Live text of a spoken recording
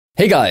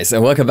Hey guys,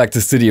 and welcome back to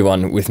Studio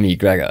One with me,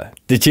 Gregor.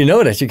 Did you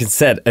know that you can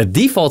set a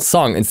default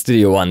song in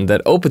Studio One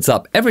that opens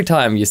up every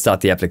time you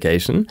start the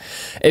application?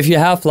 If you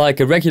have like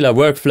a regular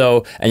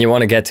workflow and you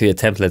want to get to your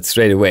template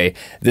straight away,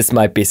 this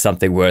might be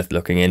something worth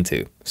looking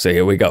into. So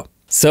here we go.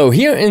 So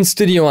here in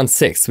Studio One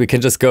 6, we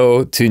can just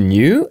go to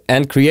New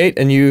and create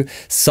a new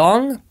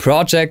song,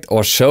 project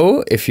or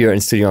show if you're in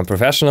Studio One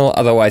Professional.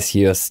 Otherwise,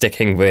 you're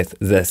sticking with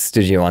the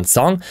Studio One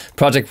song.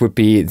 Project would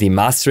be the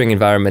mastering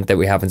environment that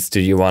we have in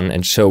Studio One,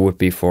 and show would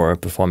be for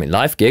performing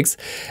live gigs.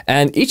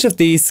 And each of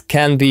these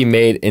can be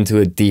made into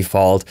a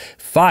default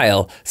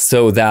file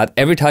so that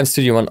every time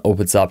Studio One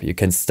opens up, you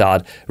can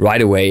start right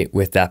away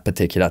with that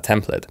particular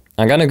template.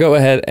 I'm gonna go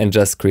ahead and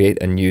just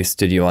create a new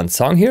Studio One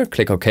song here,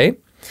 click OK.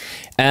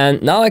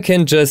 And now I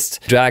can just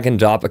drag and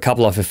drop a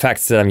couple of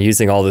effects that I'm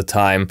using all the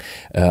time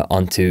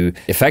onto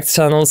effects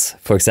channels.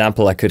 For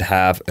example, I could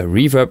have a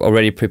reverb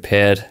already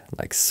prepared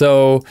like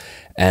so.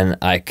 And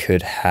I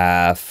could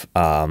have,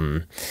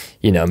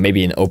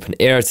 maybe an open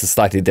air. It's a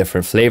slightly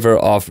different flavor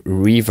of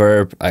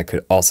reverb. I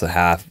could also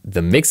have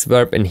the mix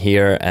verb in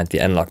here and the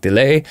analog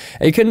delay.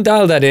 And you can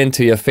dial that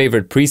into your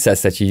favorite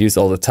presets that you use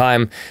all the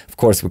time. Of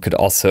course, we could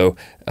also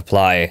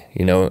apply,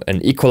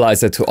 an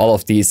equalizer to all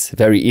of these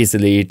very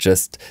easily.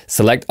 Just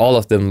select all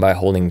of them by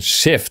holding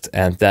Shift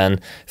and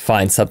then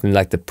find something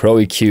like the Pro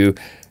EQ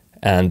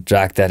and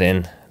drag that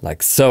in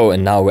like so.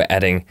 And now we're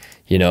adding,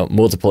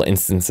 multiple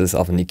instances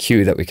of an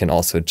EQ that we can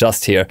also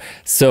adjust here.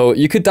 So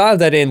you could dial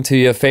that into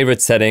your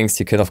favorite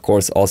settings. You can, of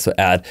course, also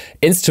add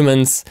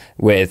instruments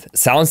with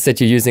sounds that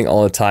you're using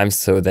all the time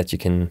so that you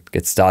can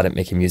get started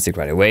making music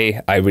right away.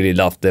 I really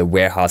love the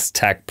warehouse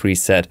tag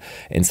preset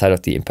inside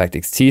of the Impact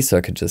XT. So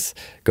I could just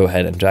go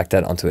ahead and drag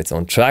that onto its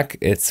own track.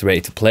 It's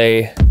ready to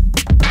play.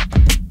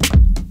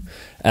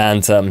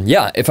 And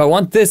if I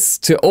want this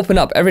to open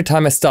up every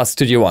time I start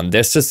Studio One,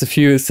 there's just a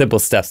few simple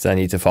steps that I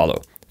need to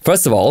follow.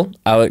 First of all,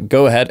 I'll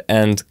go ahead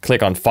and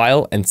click on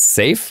File and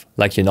Save,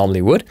 like you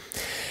normally would.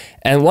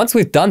 And once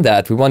we've done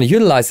that, we want to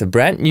utilize a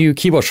brand new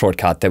keyboard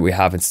shortcut that we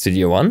have in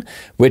Studio One,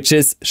 which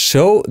is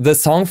Show the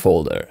Song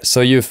folder.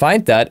 So you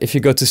find that if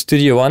you go to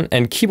Studio One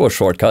and Keyboard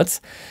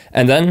Shortcuts,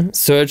 and then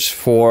search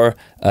for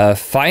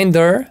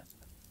Finder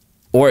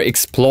or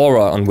Explorer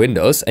on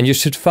Windows, and you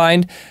should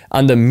find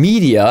under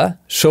Media,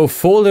 Show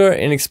Folder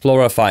in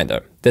Explorer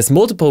Finder. There's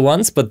multiple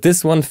ones, but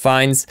this one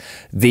finds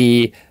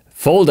the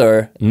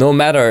folder no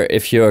matter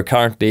if you're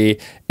currently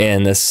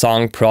in a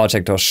song,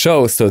 project or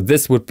show. So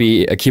this would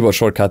be a keyboard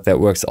shortcut that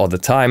works all the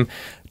time.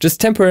 Just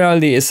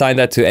temporarily assign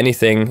that to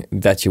anything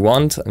that you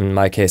want. In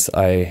my case,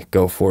 I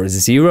go for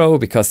 0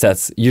 because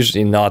that's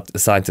usually not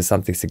assigned to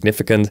something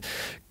significant.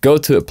 Go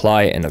to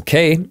Apply and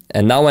OK.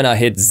 And now when I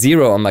hit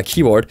 0 on my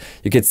keyboard,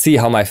 you can see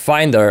how my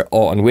Finder,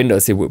 or on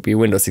Windows, it would be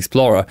Windows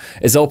Explorer,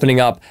 is opening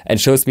up and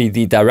shows me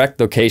the direct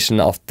location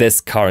of this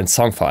current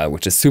song file,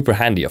 which is super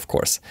handy, of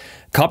course.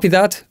 Copy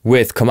that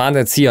with Command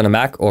and C on a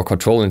Mac or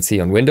Control and C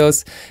on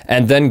Windows,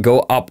 and then go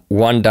up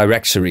one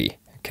directory.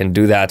 Can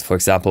do that, for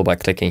example, by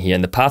clicking here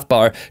in the path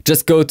bar.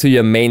 Just go to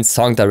your main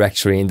song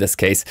directory in this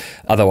case.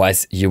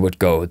 Otherwise, you would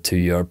go to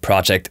your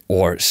project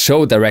or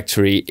show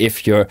directory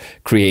if you're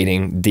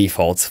creating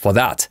defaults for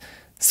that.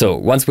 So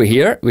once we're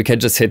here, we can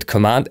just hit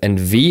Command and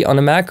V on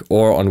a Mac,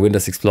 or on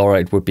Windows Explorer,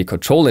 it would be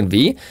Control and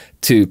V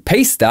to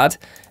paste that.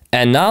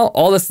 And now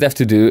all that's left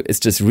to do is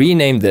just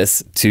rename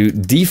this to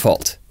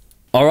default.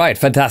 All right,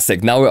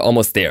 fantastic. Now we're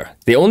almost there.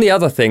 The only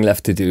other thing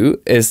left to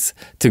do is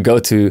to go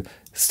to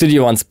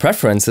Studio One's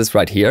preferences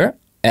right here,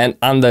 and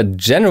under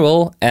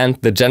General and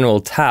the General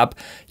tab,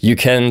 you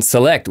can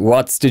select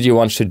what Studio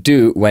One should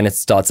do when it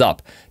starts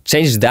up.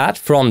 Change that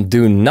from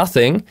Do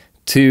Nothing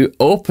to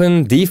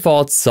Open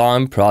Default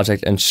Song,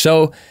 Project and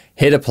Show,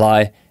 hit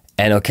Apply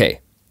and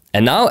OK.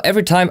 And now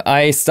every time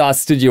I start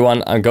Studio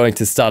One, I'm going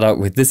to start out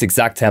with this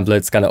exact template.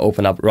 It's going to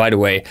open up right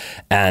away.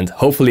 And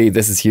hopefully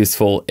this is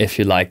useful if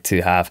you like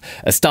to have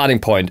a starting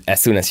point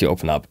as soon as you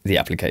open up the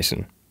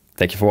application.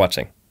 Thank you for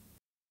watching.